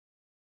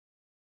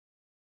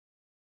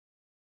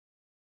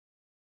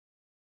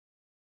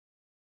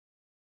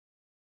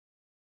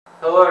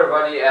Hello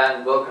everybody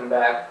and welcome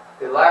back.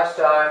 The last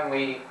time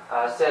we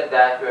said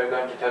that we are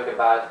going to talk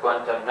about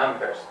quantum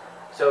numbers.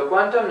 So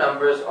quantum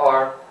numbers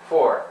are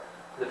four.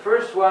 The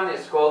first one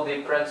is called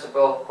the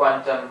principal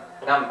quantum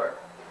number.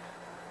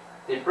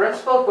 The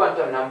principal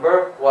quantum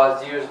number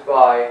was used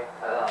by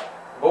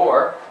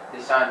Bohr,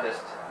 the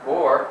scientist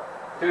Bohr,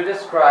 to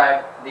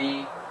describe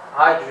the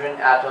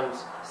hydrogen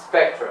atom's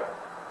spectra.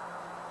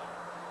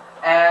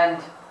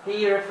 And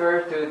he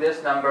referred to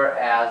this number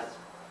as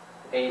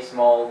a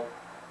small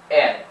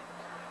n.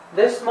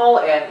 This small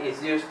n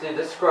is used to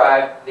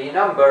describe the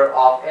number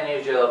of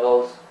energy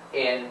levels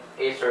in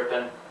a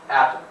certain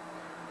atom.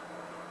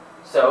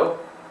 So,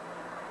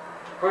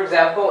 for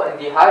example, in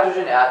the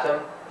hydrogen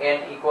atom,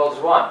 n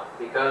equals 1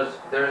 because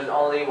there is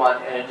only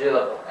one energy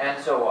level,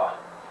 and so on.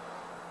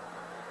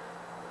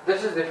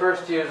 This is the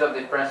first use of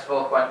the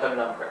principal quantum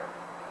number,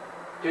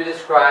 to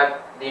describe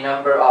the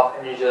number of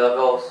energy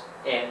levels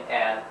in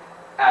an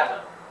atom.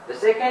 The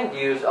second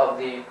use of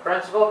the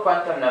principal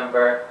quantum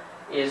number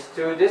is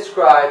to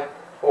describe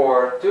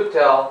or to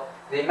tell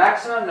the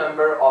maximum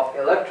number of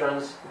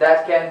electrons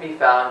that can be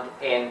found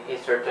in a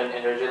certain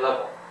energy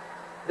level.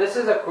 This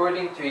is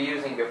according to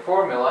using a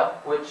formula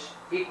which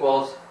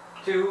equals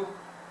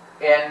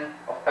 2n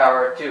of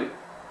power 2.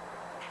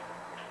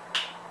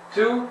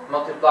 2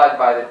 multiplied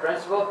by the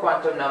principal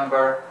quantum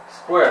number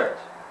squared.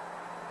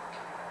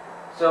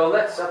 So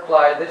let's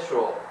apply this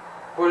rule.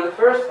 For the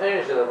first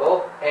energy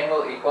level, n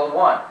will equal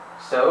 1.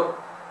 So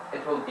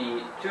it will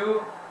be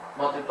 2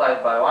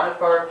 multiplied by 1 to the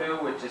power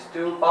 2, which is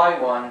 2 by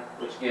 1,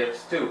 which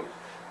gives 2.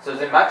 So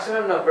the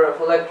maximum number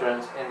of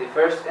electrons in the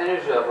first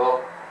energy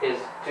level is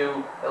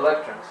 2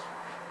 electrons.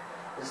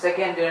 The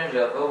second energy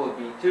level will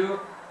be 2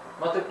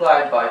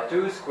 multiplied by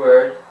 2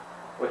 squared,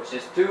 which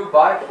is 2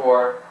 by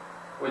 4,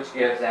 which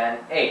gives an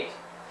 8.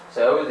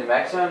 So the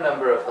maximum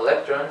number of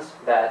electrons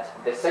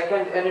that the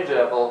second energy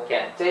level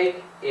can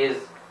take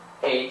is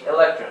 8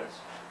 electrons.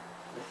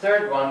 The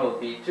third one will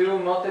be 2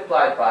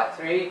 multiplied by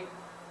 3,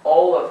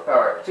 all of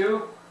power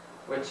 2,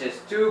 which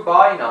is 2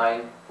 by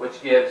 9,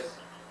 which gives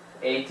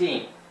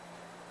 18.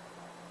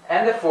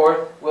 And the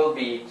fourth will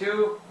be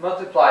 2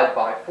 multiplied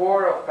by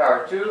 4 of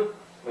power 2,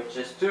 which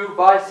is 2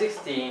 by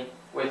 16,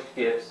 which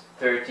gives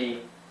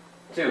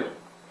 32.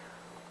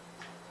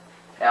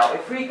 Now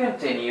if we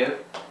continue,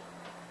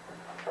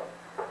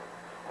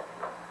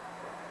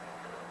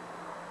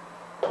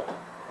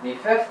 the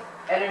fifth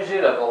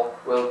energy level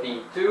will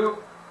be 2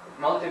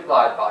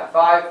 multiplied by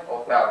 5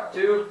 of power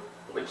 2,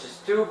 which is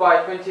 2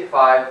 by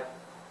 25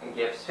 and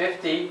gives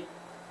 50.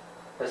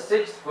 The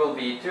sixth will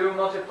be 2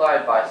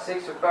 multiplied by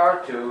 6 of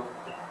power 2,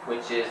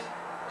 which is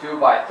 2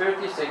 by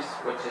 36,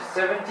 which is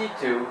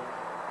 72.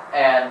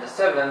 And the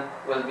seventh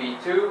will be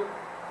 2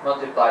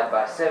 multiplied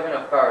by 7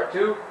 of power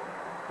 2,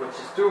 which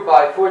is 2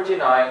 by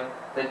 49,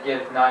 that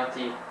gives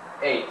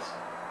 98.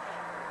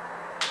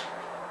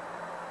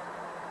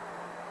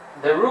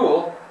 The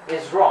rule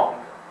is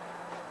wrong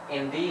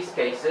in these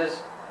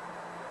cases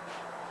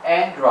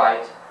and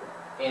right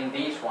in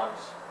these ones,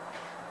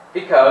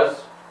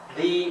 because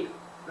the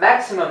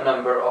maximum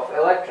number of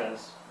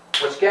electrons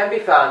which can be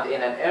found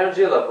in an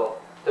energy level,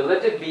 to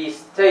let it be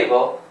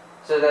stable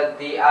so that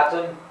the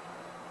atom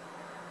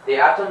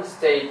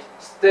state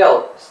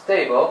still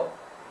stable,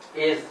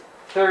 is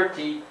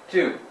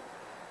 32.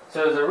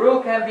 So the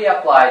rule can be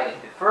applied in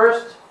the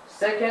first,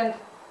 second,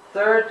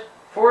 third,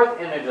 fourth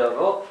energy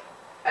level,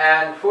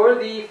 and for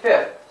the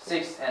fifth,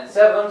 sixth, and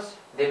seventh,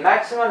 the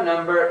maximum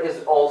number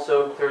is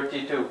also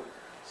 32.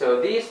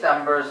 So these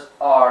numbers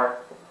are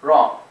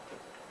wrong.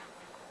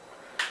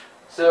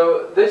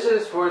 So this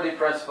is for the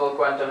principal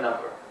quantum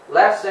number.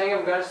 Last thing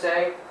I'm going to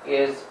say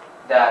is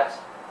that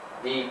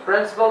the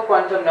principal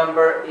quantum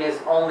number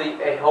is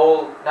only a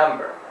whole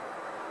number.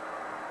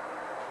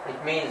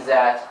 It means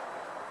that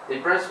the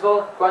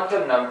principal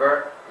quantum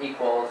number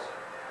equals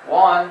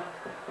 1,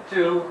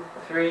 2,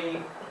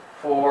 3,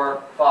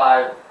 4,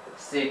 5,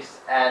 6,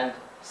 and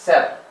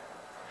 7.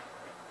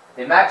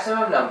 The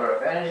maximum number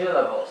of energy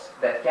levels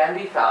that can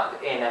be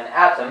found in an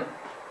atom,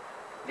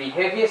 the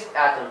heaviest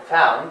atom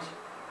found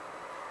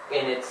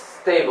in its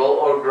stable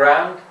or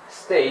ground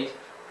state,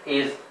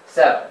 is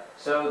 7.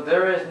 So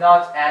there is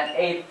not an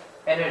 8th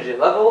energy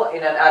level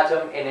in an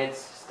atom in its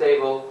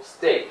stable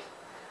state.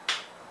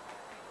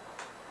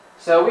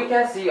 So we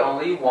can see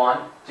only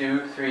 1,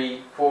 2,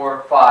 3,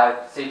 4,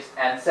 5, 6,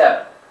 and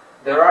 7.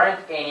 There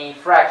aren't any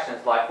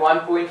fractions like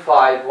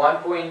 1.5,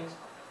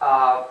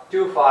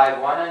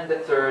 1.25, 1 and the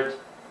third.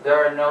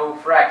 There are no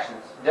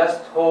fractions,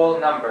 just whole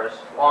numbers,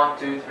 1,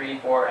 2, 3,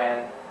 4,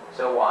 and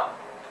so on.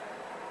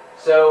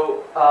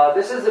 So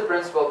this is the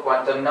principal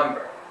quantum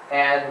number,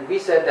 and we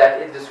said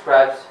that it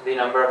describes the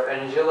number of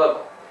energy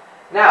level.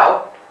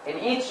 Now, in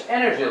each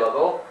energy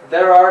level,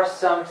 there are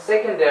some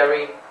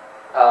secondary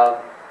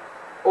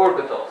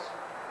orbitals.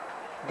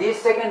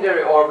 These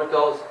secondary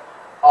orbitals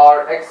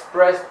are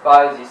expressed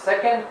by the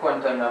second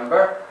quantum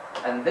number,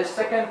 and this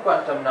second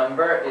quantum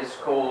number is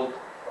called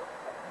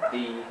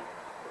the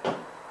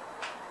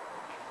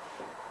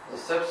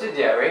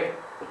subsidiary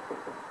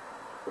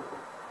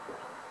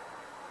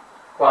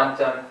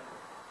quantum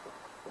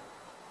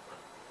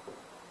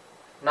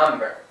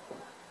number,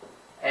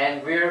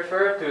 and we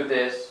refer to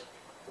this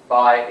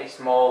by a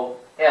small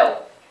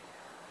l.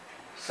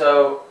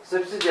 So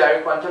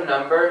subsidiary quantum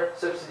number,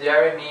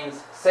 subsidiary means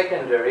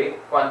secondary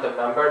quantum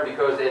number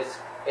because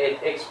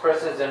it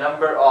expresses the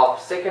number of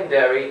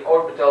secondary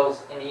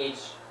orbitals in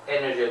each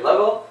energy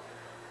level,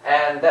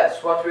 and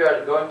that's what we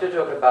are going to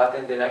talk about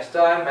in the next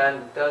time.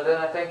 And till then,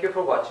 I thank you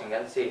for watching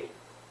and see you.